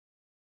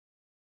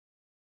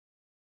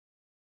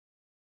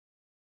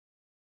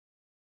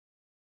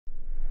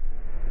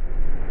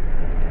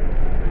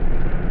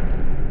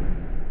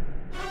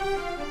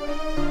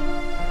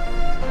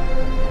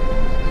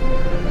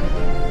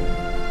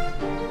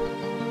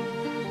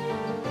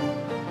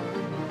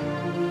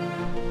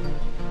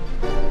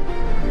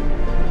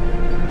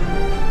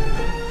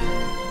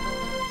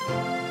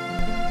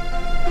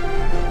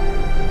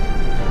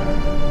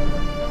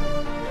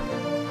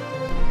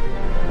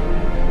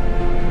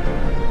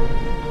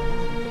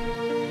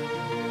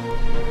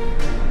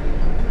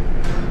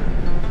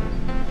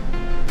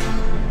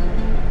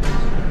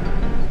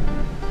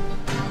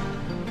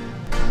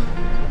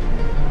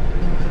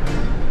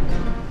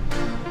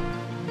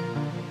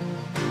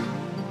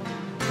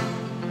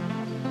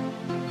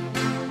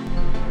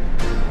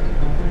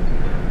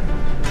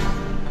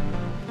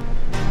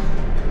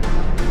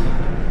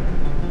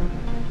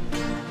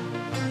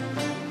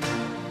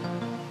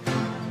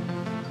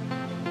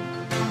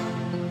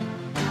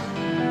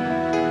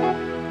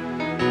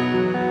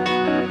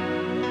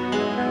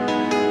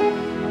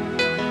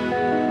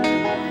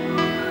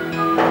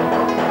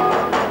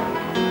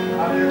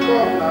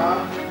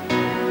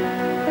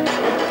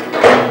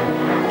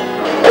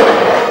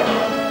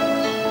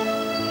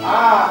Good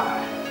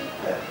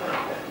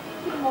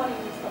morning,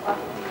 Mr.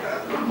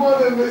 Bakobi. Good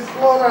morning, Miss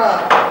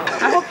Flora.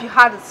 I hope you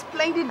had a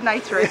splendid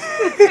night rest.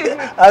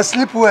 I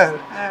sleep well.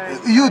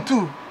 You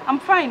too? I'm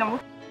fine. I'm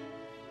okay.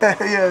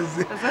 Yes.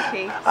 It's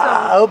okay. So,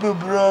 I hope you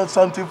brought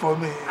something for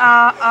me.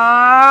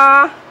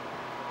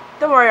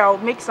 don't worry, I'll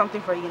make something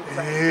for you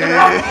inside.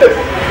 Yeah. I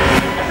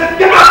said,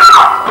 get out!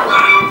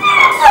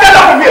 Get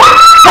out from here!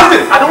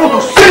 Listen, I don't want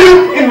to see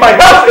you in my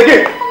house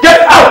again.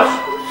 Get out!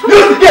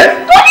 Use the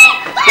gate!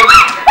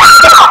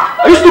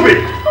 Are you stupid?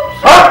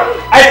 Huh?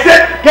 I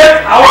said,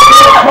 get out of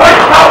my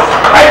house!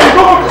 I don't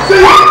want to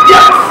see you!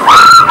 Get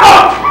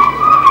out!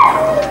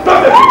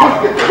 Stop it!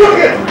 Use the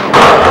gate!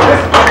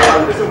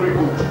 Listen very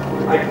good.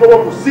 I don't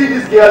want to see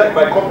this girl in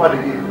my compound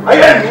again. Are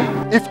you hearing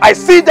me? If I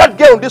see that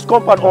girl in this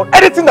compound or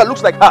anything that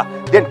looks like her,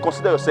 then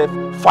consider yourself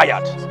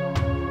fired.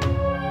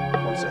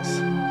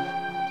 Nonsense.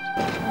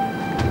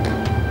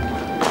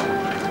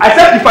 I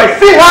said if I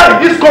see her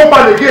in this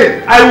compound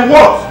again, I will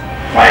what?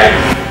 Fire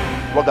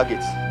you. Lock that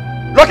gate.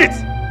 Lock it!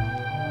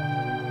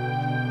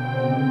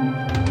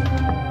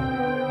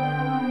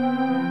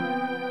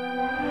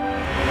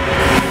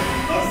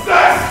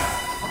 Nonsense!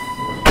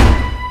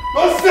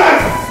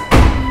 Nonsense!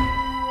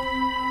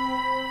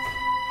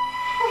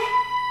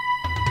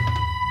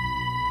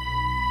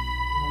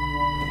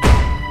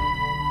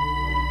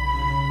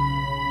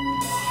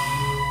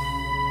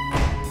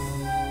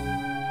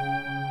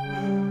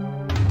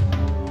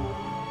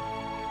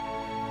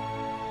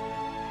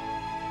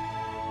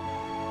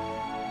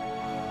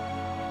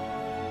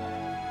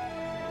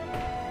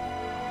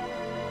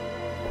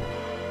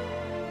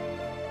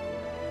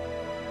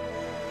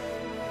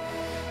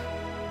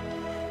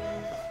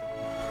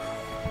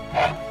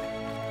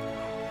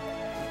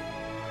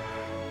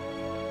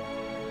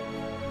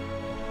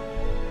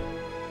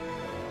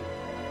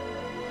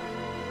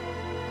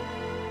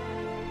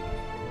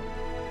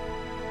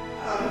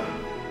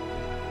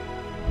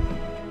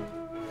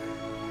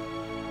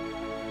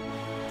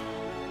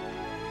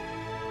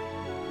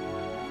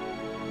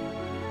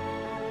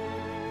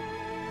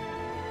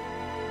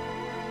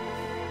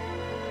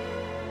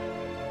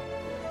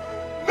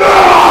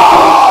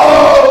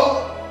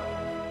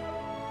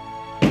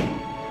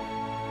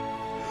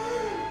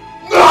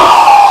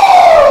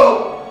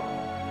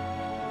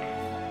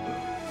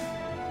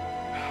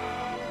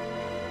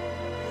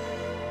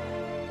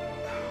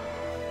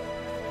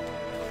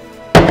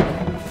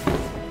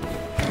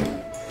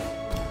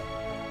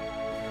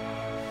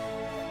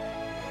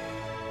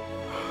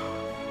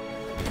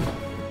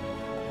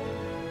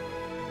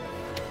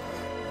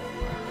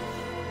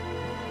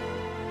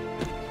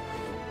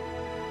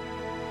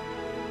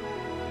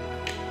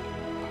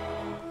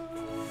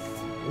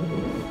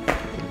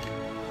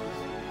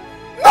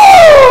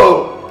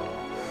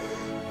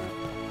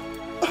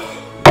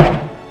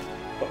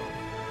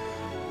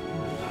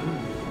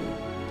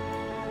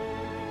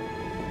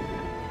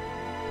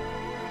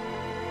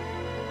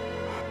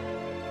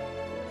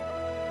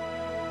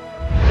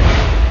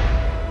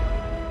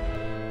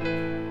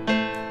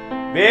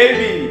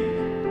 Baby,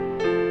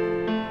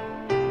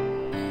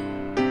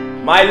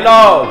 my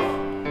love,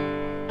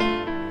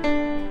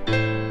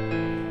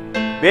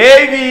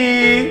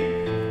 baby.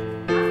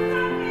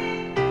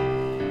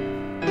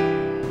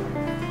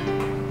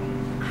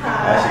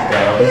 Here she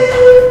comes.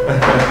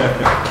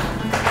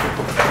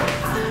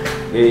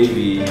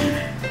 Baby.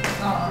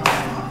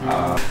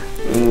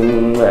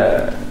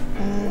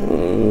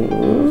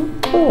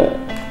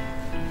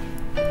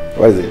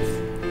 What is it?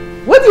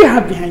 What do you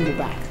have behind your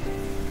back?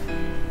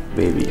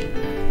 Baby.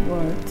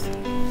 What?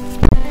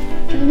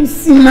 Let me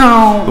see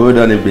now. Hold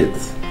on a bit.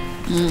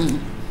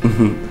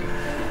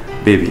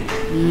 Baby.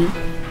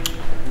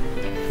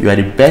 You are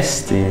the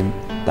best thing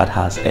that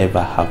has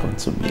ever happened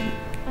to me.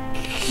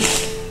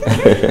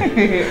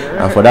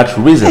 And for that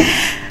reason,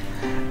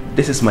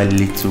 this is my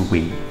little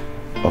way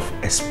of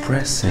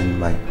expressing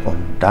my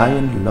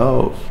undying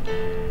love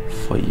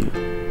for you.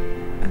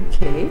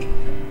 Okay.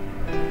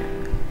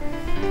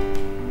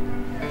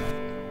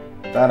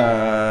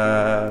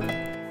 Ta-da!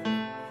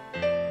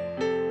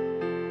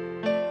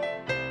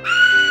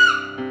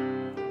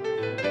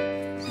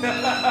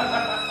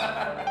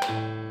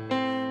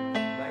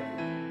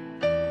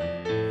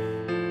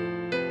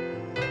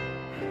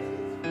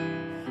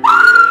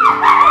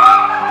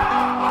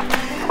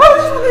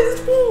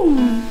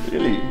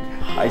 Really?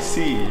 I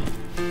see.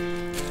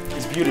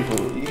 It's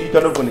beautiful. You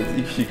can open it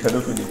if you can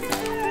open it.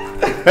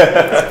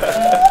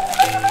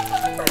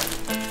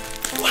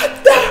 What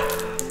the?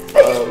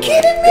 Are you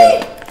kidding me?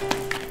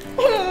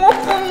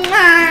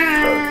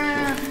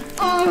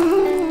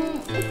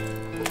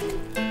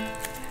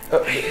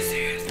 Are you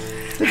serious?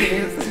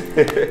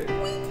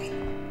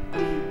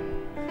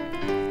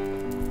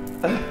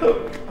 Oh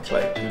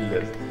my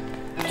goodness.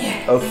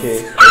 Yes. Okay.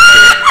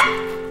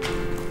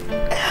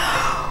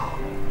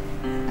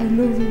 I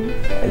love you.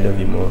 I love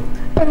you more.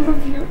 I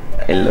love you.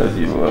 I love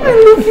you more. I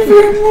love you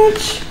very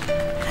much.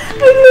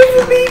 I love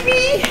you,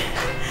 baby.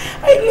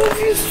 I love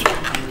you so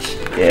much.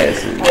 Yes.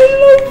 I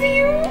love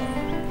you.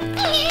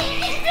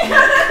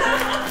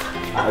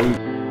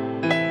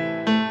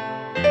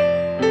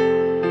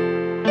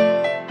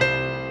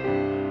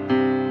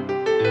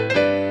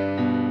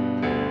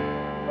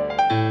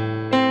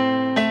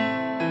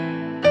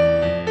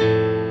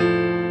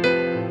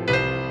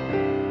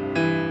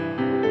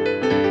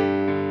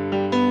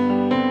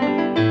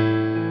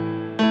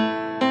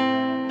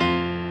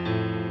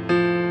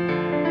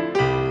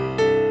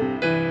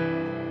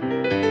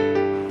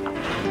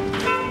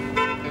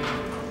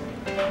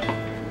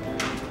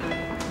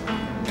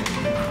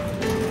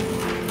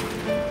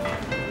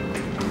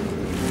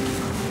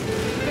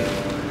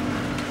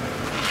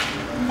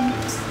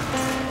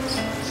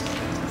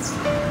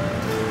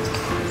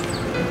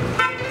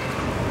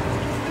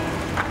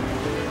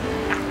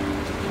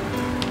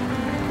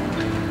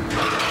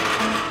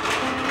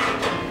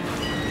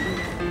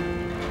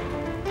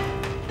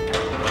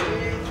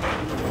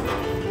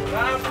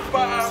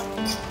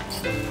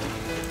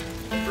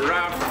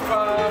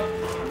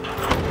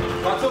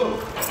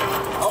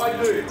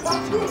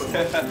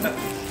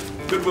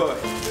 Good boy.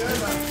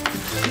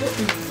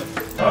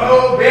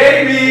 Oh,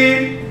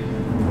 baby!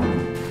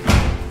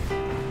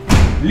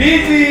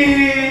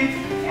 Lizzie!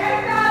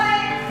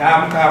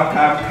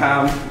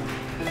 Come.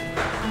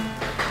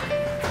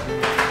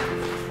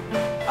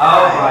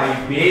 Oh, my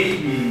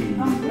baby.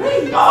 I'm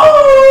great. Oh!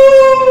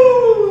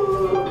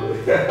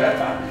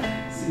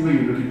 See where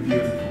you're looking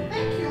beautiful.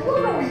 Thank you.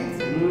 What are we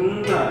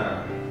eating?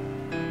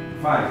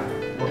 Fine.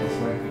 What is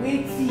fine?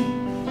 Wait, see.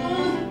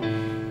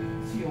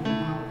 See your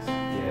mouth.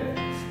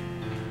 Yeah.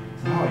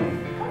 So how are you?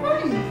 I'm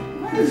fine.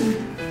 Where is it?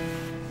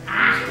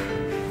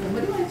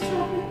 Somebody went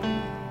shopping?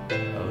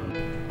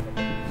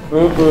 No.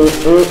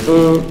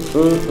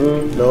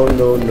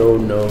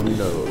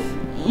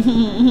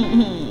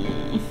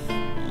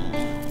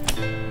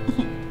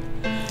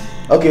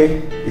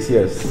 Okay, it's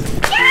yours.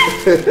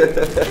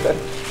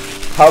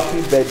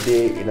 Happy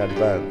birthday in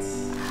advance.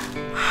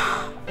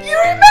 You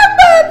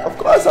remembered? Of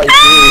course I do.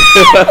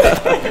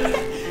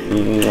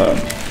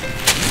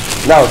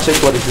 Now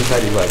check what is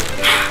inside the bag.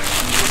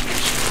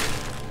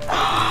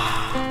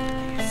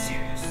 Are you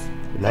serious?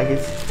 You like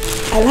it?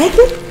 I like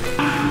it.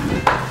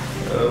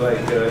 Oh my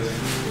god.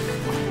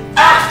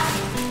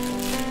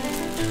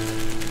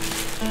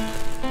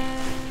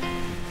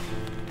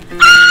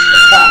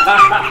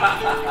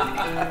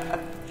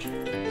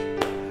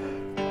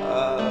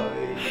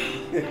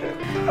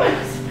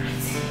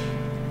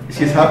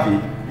 She's happy.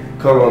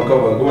 Come on.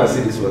 Go and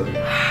see this one.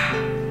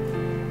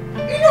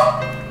 You know,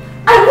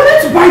 I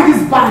wanted to buy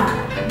this bag.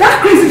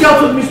 That crazy girl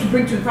told me to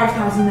bring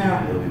 25,000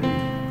 naira.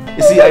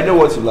 You see, I know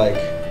what you like.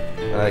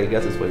 I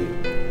got it for you.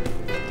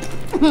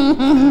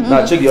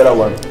 Now check the other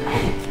one.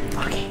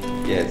 Okay.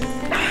 Yes.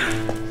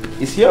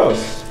 It's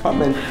yours.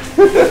 Permanent.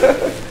 Check the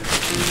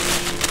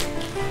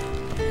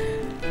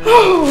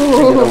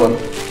other one.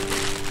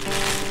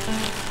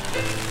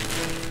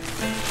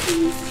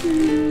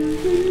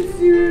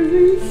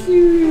 Very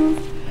serious.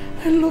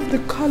 I love the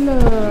color.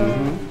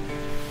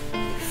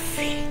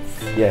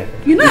 Fits. Yeah.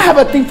 You know I have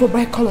a thing for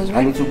bright colors, I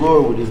right? need to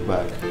go with this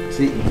bag.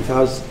 See, it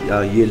has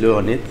yellow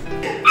on it.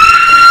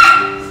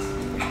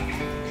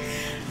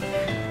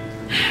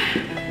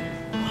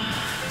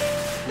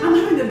 I'm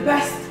having the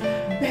best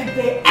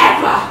birthday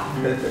ever.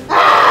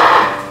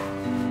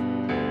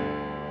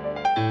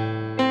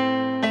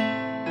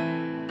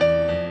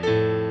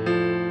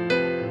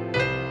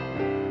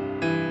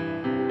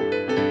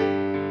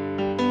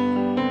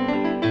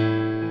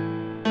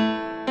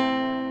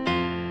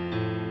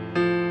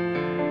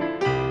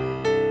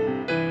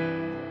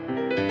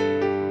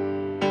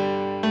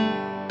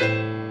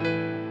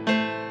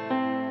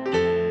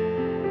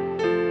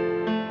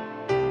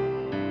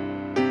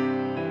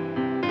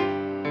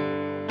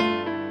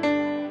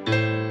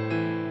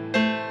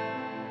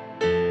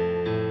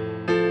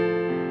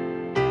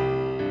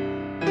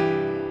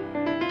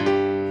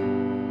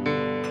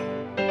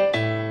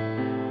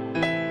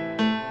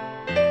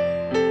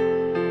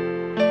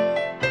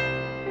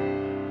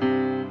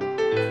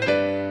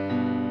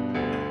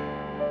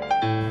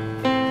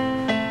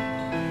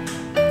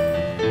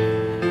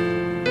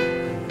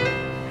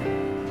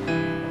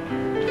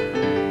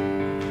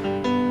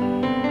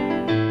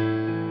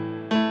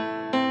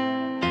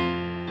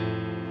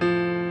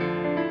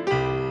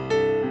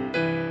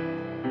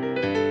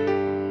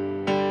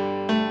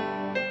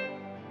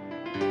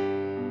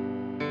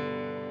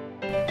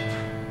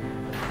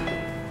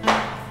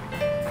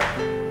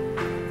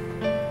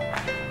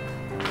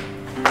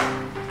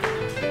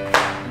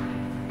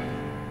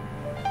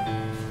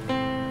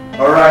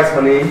 Alright,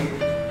 honey.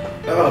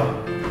 Oh,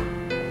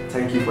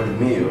 thank you for the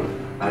meal.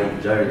 I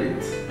enjoyed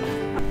it.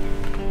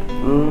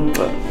 You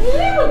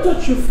never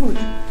touch your food.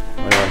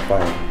 I'm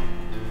fine.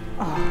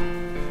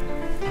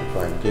 I'm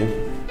fine, okay?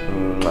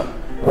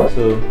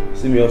 So,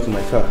 see me off to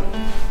my car.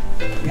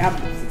 We have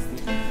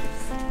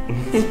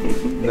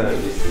 16 No,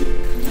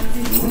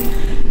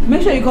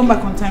 Make sure you come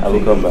back on time. I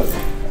will come back.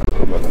 I'll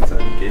come back on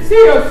time, okay?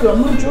 Seriously,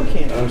 I'm not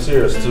joking. I'm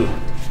serious too.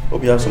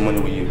 Hope you have some money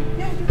with you.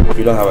 Yeah. If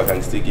you don't have, I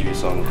can still give you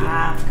some, okay?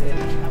 Good.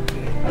 I'm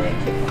good.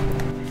 Thank you.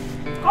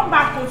 Come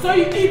back, so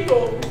you eat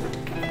though.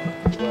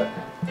 What?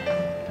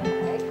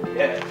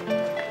 Yeah.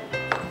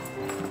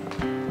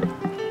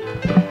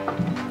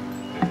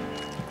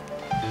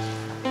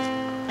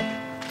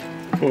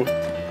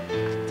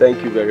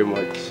 Thank you very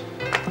much.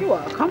 You're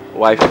welcome.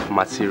 Wife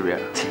material.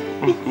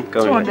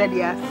 200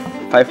 years.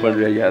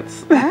 500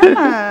 yards.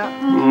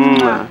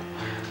 Ah.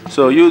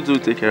 So you do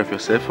take care of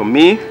yourself. For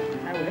me,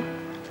 I will.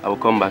 I will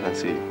come back and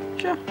see you.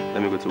 Sure.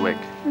 Let me go to work.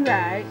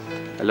 Right.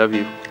 I love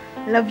you.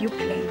 Love you,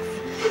 please.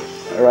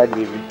 Alright,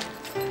 baby.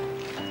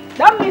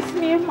 Don't miss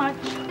me much.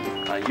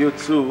 And you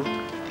too,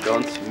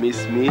 don't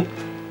miss me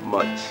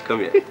much.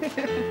 Come here.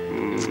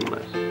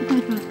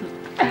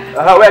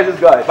 Where is this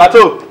guy?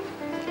 Bato!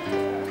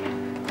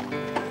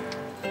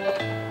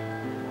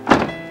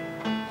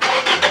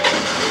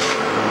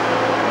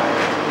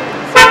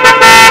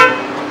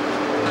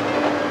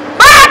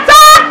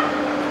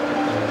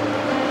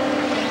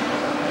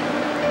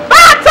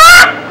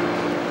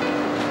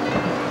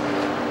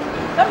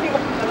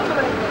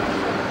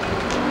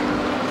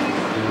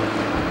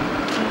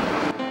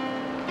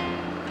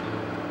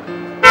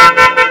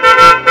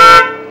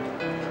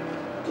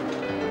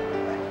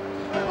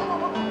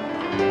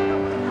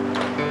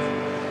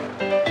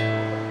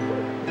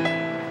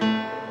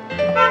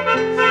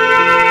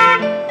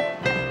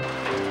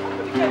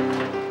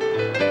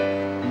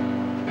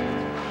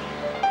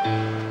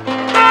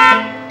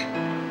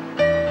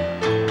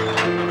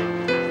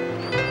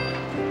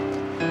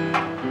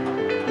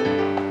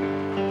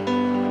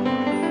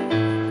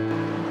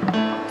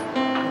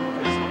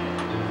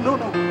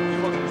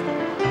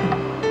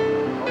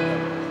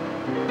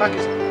 Thank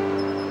you, sir.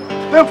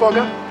 Then for me.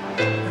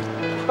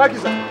 Thank you,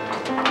 sir.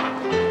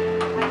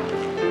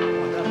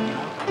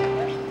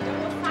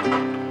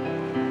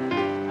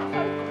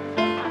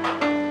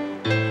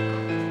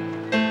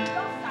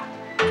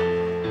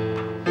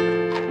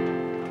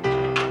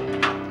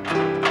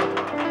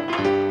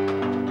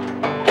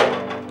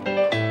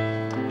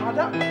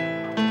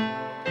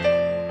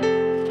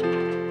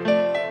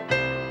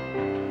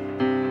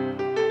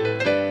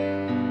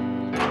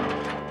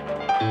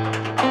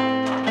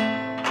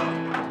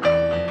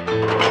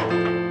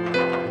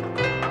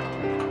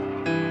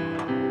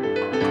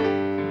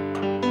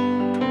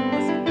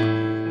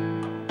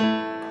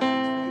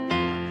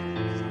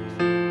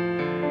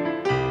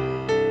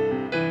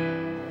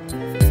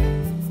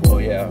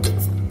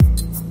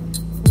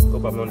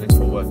 Hope I'm not late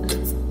for work.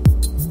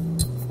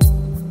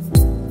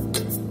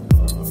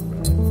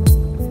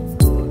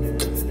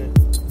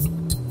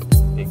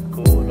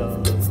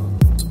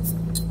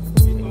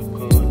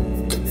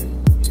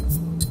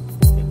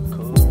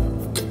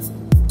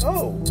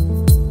 Oh!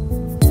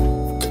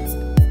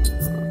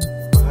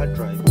 Hard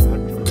drive.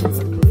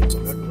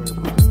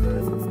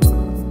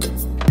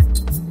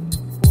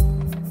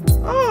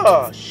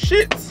 Ah,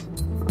 shit!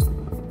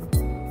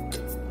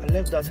 I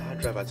left that hard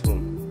drive at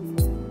home.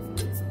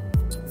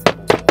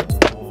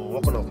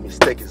 What kind of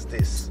mistake is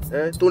this?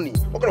 Tony,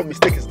 what kind of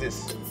mistake is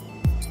this?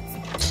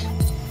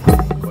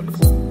 Call this.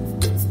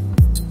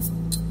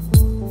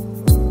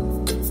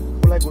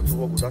 Will I go to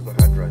work without my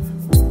hard drive?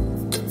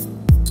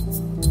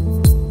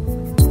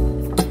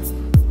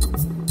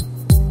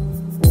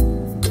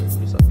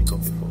 Please, I'll pick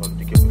up the phone.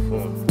 Pick up the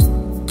phone.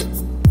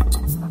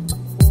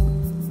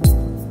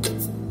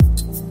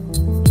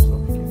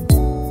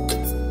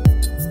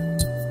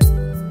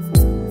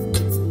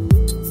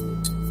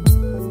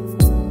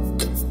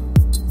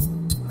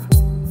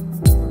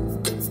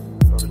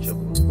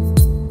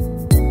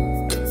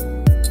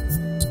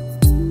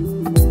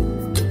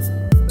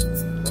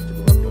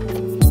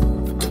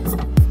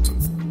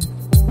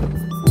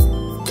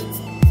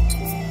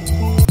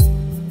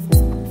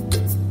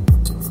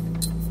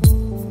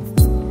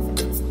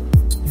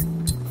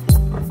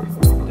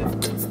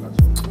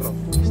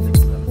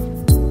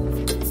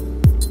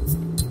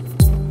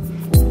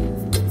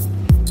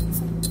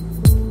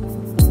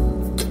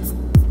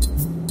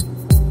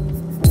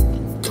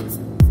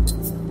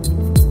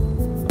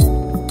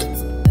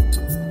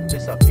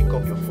 Just not picking.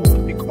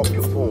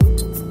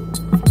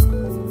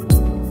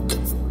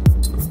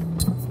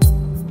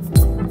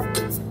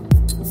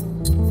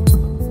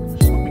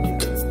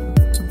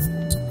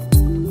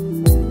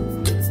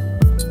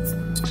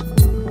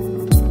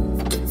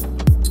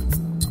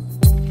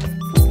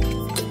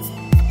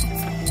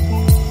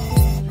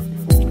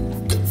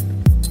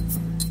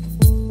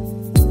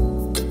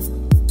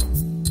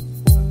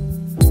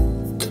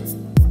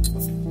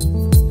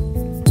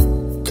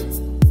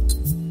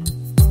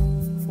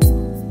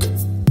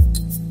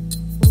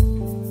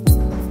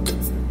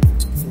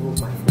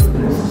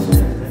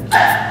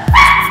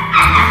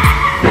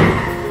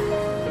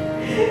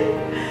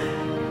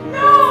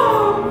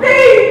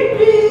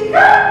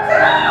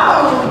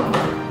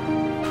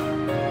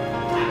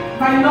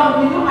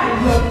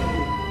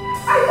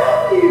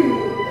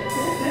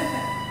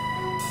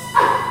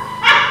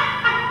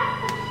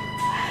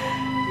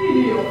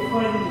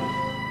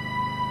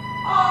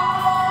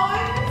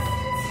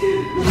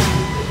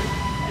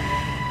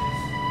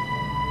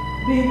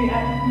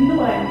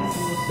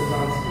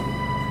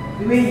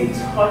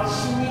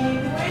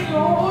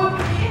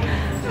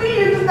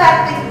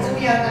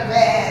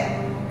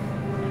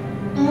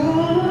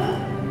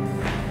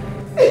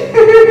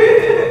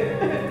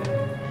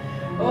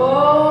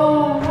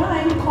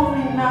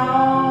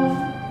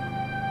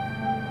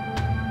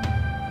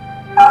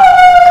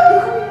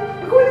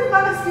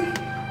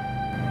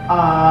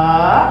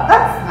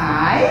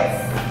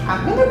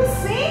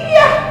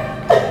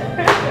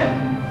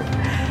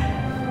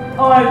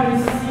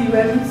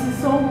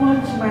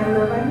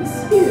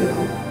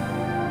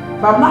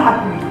 But I'm not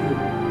happy with you.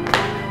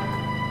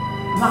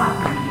 I'm not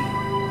happy with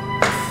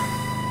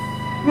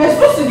you. You're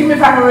supposed to give me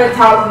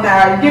 500,000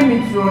 naira. You give me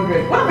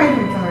 200. What am I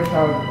doing with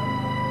 200,000?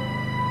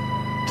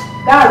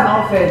 That's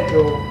not fair,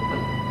 though.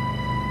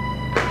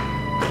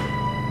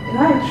 You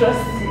know, I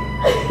trust you.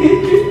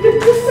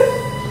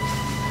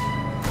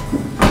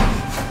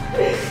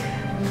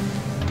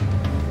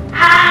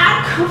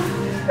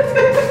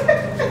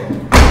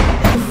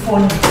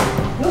 Funny.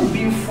 You're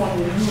being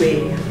funny,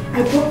 you. I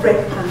bought red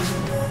pants.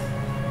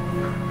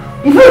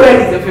 You know red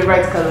is your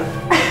favorite color.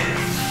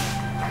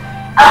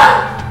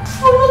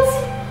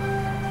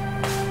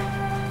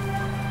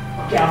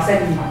 Okay, I'll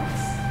send you mine.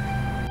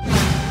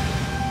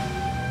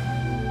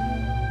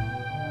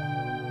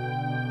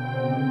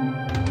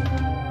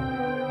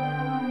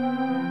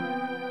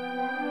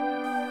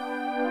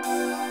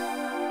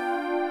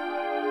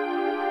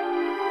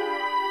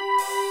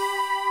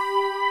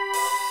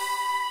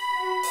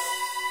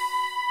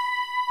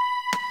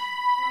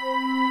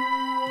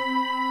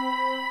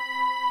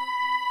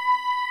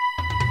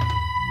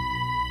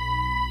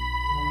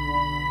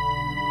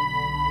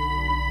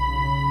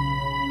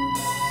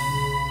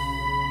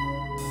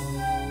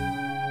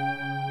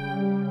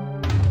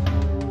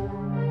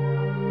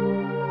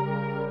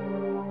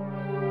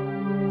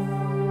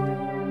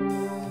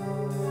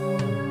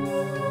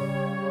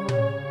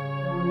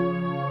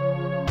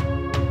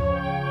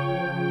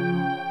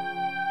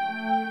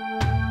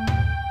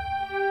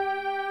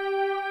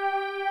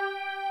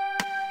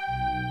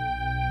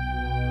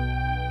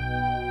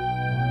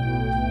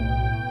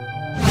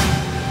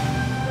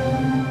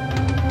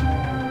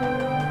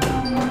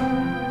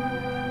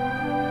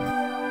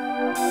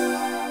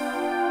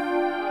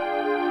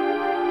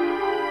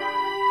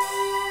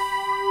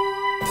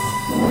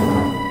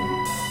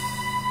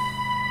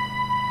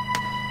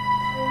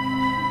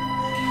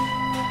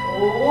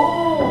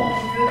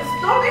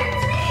 Stop it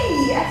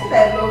me. I said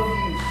I love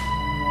you.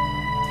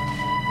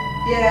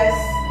 Yes.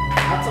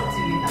 I'll talk to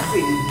you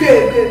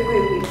later.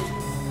 Wait.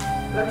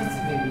 Love you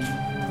too, baby.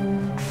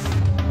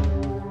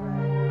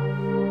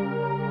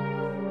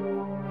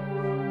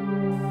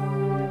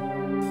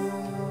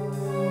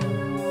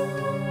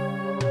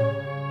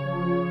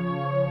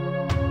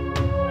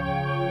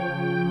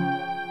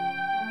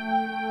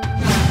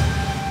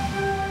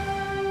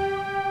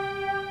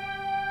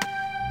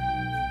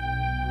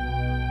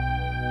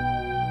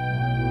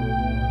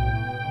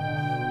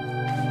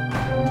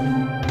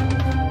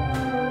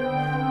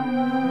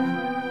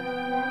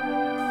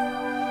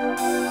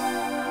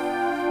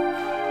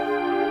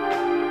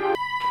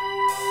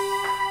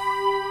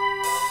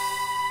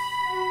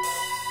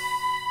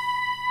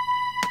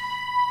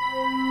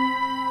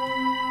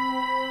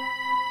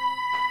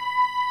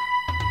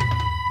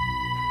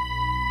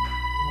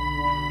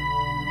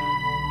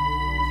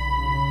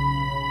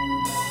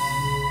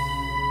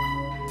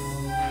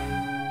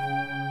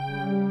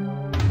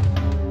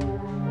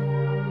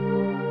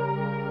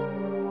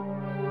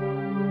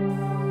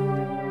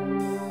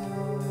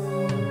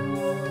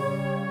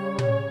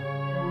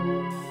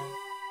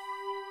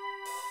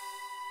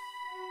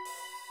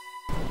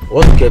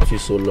 What kept you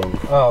so long?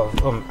 Oh,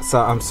 sir,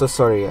 I'm so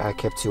sorry I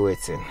kept you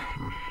waiting.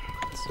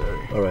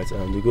 Sorry. Alright,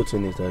 the good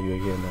thing is that you're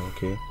here now,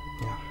 okay?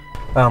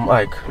 Yeah.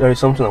 Ike, there is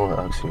something I want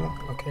to ask you.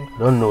 Okay. I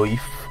don't know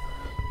if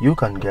you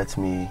can get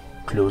me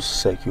closed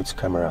circuit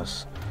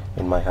cameras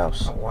in my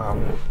house. Oh,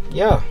 wow.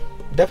 Yeah,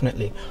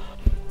 definitely.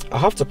 I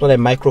have to put a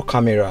micro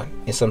camera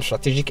in some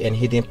strategic and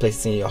hidden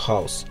places in your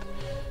house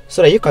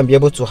so that you can be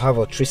able to have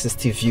a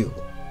 360 view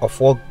of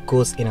what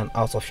goes in and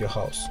out of your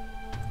house.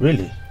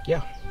 Really?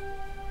 Yeah.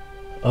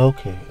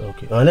 Okay.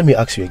 Let me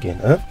ask you again,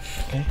 huh?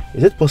 Okay.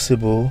 Is it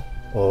possible,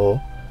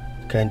 or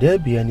can there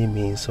be any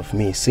means of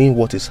me seeing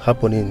what is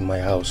happening in my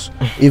house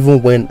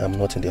even when I'm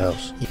not in the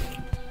house?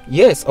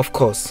 Yes, of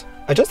course.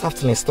 I just have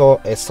to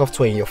install a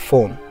software in your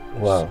phone.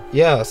 Wow.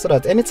 Yeah, so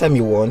that anytime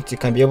you want, you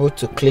can be able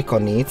to click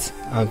on it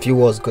and view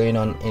what's going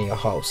on in your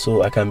house.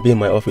 So I can be in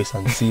my office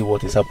and see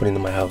what is happening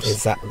in my house.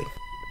 Exactly.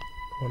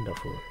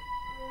 Wonderful.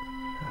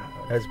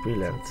 That's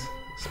brilliant.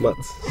 Smart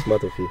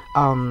of you.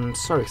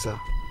 Sorry, sir.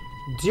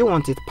 Do you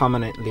want it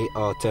permanently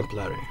or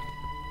temporary?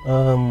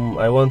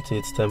 I want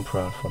it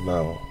temporary for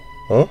now.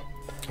 Huh?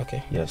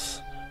 Okay. Yes.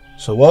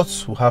 So what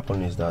will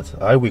happen is that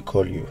I will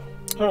call you.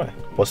 Alright.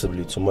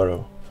 Possibly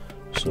tomorrow.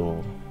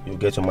 So you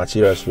get your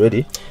materials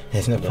ready.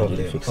 There's no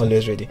problem.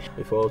 Always ready.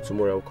 Before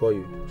tomorrow I'll call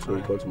you. So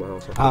you come to my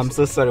house. I'm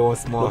so sorry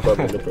once more. No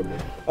problem.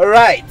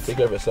 Alright. Take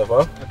care of yourself,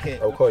 huh? Okay.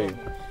 I'll call you.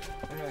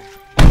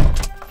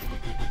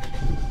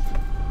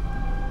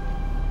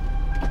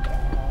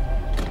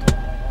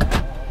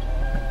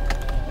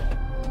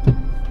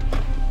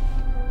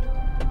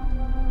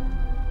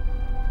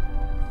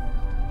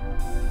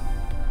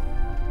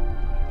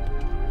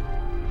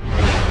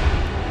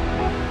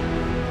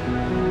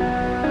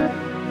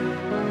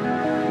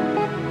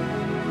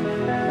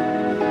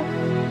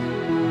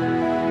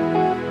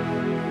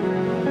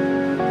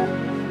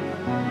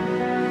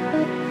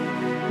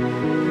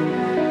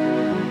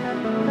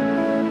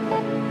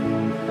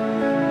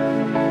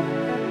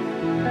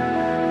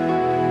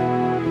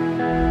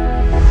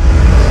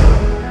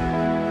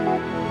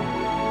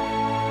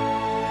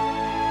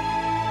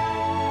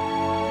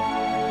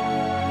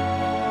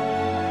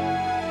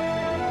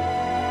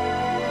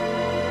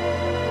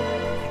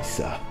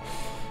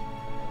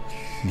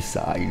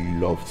 Lisa, I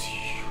loved you.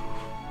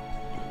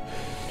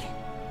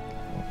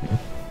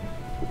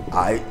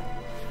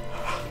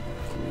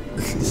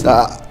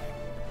 Lisa,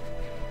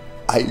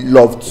 I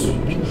loved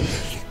you.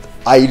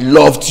 I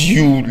loved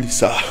you,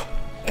 Lisa.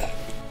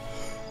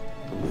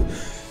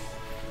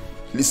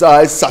 Lisa,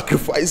 I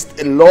sacrificed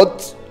a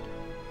lot.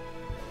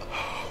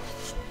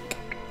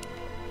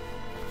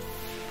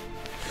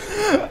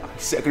 I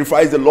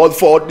sacrificed a lot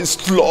for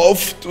this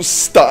love to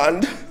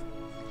stand.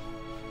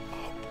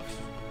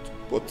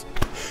 But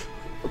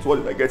what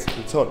did I get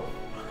in return?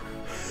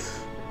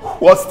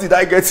 What did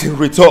I get in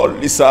return,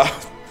 Lisa?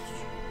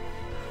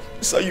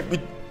 Lisa, you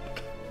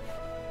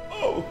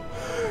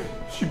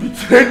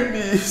betrayed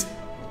me.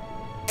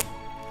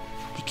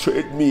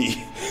 Betrayed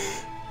me.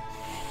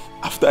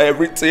 After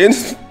everything.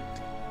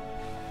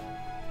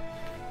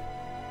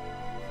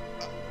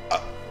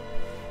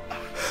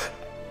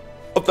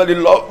 After the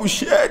love we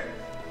shared.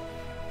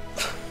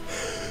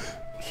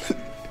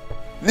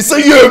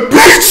 Lisa, you're a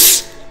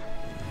bitch!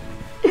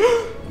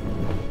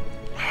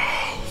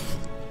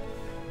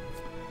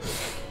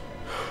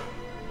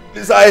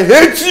 Lisa, I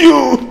hate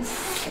you!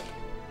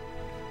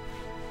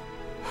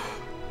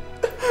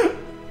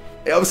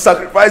 I have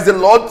sacrificed a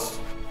lot.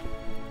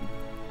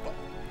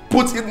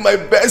 Put in my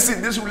best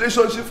in this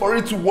relationship for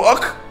it to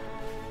work.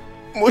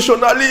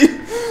 Emotionally,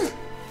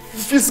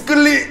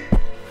 physically,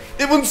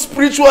 even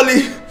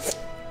spiritually.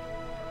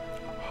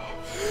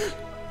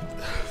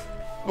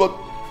 But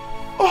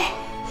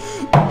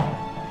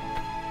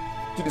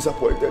you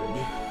disappointed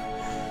me.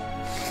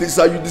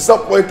 Lisa, you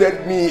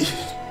disappointed me.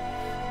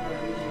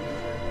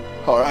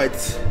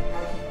 Alright.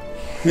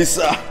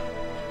 Lisa,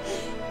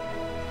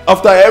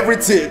 after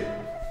everything,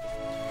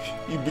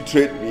 you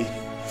betrayed me.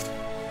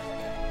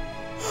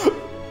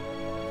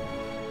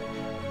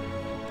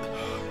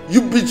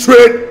 You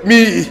betrayed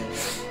me.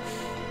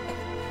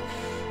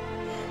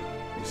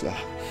 Lisa,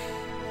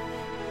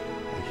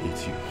 I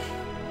hate you.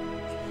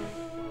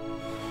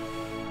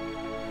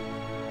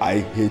 I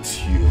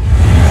hate you.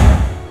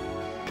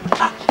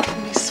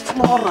 Miss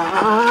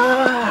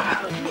Flora.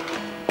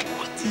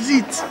 What is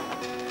it?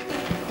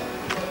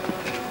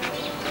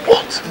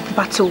 What?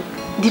 Bato,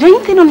 did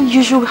anything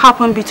unusual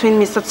happen between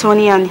Mr.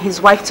 Tony and his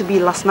wife-to-be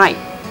last night?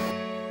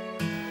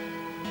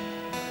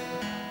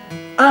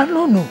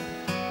 No.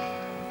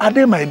 Are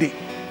they my day?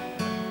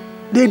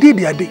 They did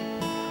their day.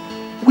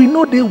 We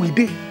know they we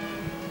day.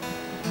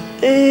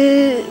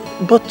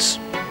 But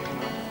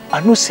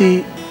I know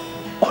say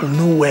all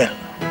know well.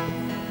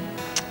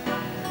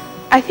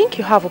 I think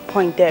you have a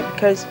point there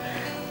because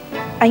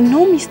I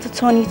know Mr.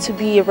 Tony to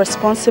be a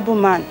responsible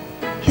man.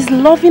 He's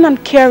loving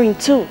and caring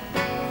too.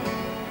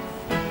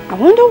 I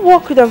wonder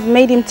what could have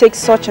made him take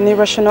such an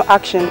irrational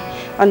action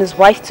on his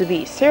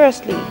wife-to-be.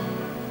 Seriously.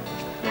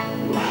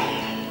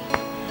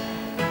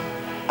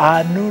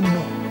 I don't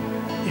know.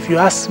 If you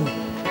ask me,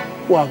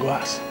 who I go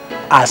ask?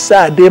 I say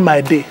I day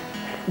my day.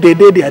 They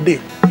day their day.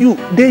 You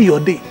day your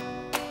day.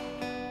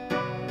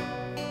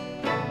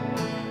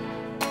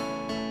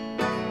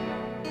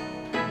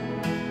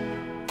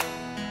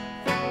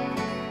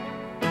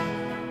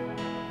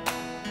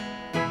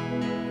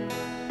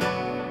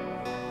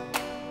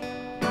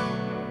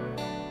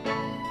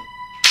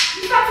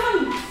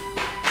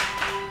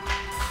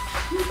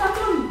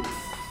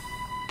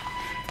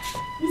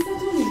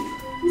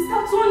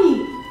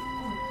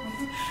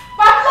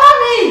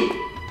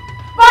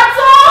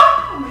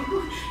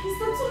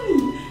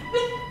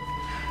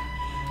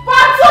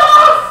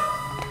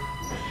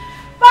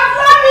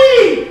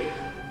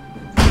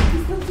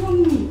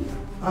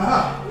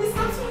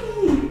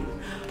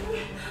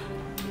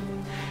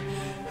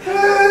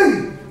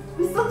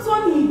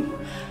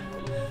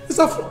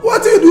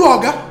 What do you do,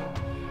 Oga?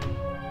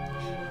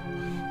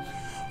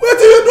 What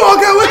do you do,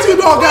 Oga? What do you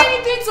do, Oga? I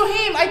didn't do anything to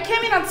him. I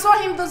came in and saw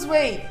him this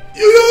way.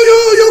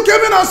 You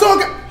came in and saw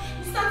Oga.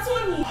 Mr.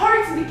 Tony,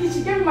 hurry to the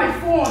kitchen. Give me my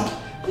phone.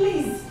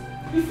 Please,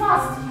 be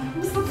fast.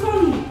 Mr.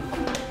 Tony.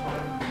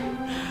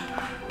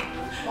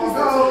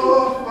 Oga.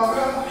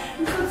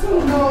 Mr.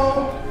 Tony. No.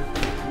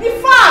 Be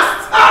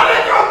fast.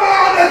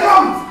 They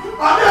come.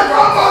 I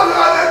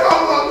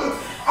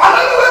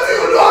don't know what you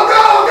do, Oga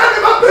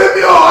never pay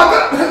me, Oga.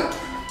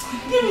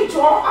 Give me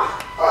job.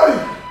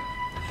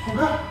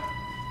 Oga.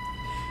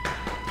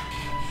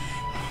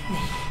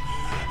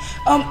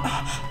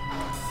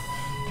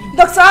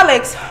 Dr.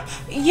 Alex,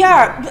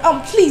 yeah,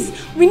 please,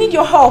 we need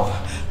your help.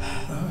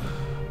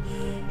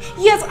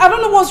 Yes, I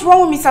don't know what's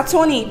wrong with Mr.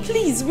 Tony.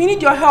 Please, we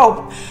need your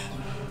help.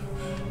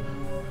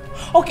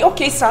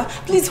 Okay, sir.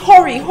 Please,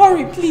 hurry,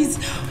 please.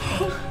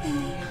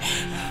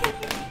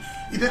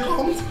 Is they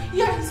come?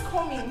 Yeah, he's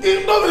coming.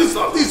 If nobody's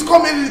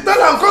coming, tell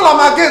him, call him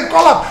again,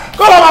 call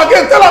him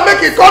again, tell him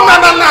make it come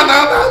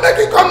now, make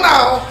it come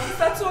now.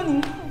 Mr.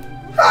 Tony.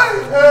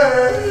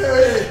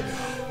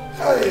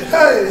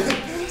 Hey.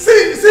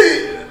 See,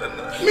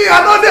 me,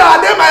 I know I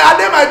dey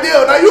my day.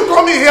 Now you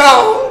come in here.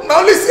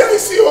 Now only see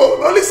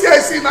I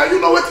see. Now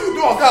you know what you do,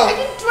 Oga. I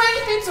didn't do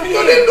anything to him.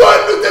 You didn't do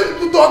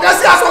anything to Oga.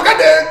 See, as Oga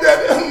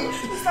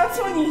Mr.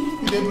 Tony.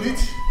 You dey breathe? I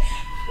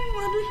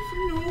don't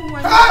even know why.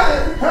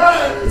 Hey.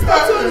 Mr.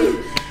 Tony.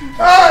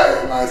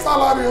 Hey, my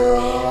salary.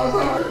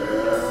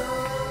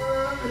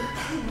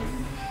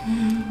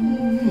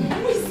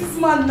 Who is this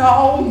man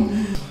now?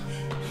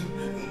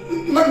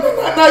 Now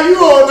you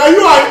I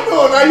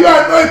know.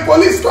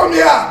 Police come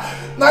here.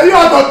 Now you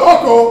are the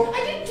talk. I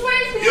didn't do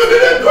anything. You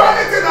didn't do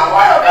anything. Now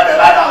why you get the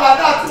lie down like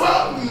that?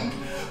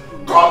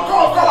 Well,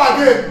 call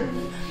again.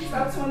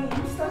 Mr. Tony.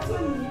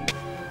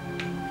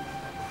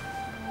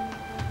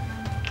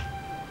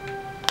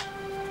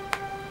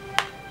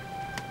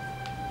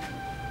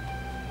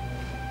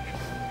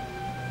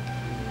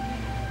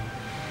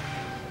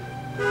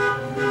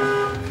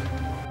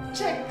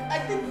 Check. I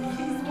think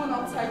he's the one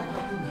outside.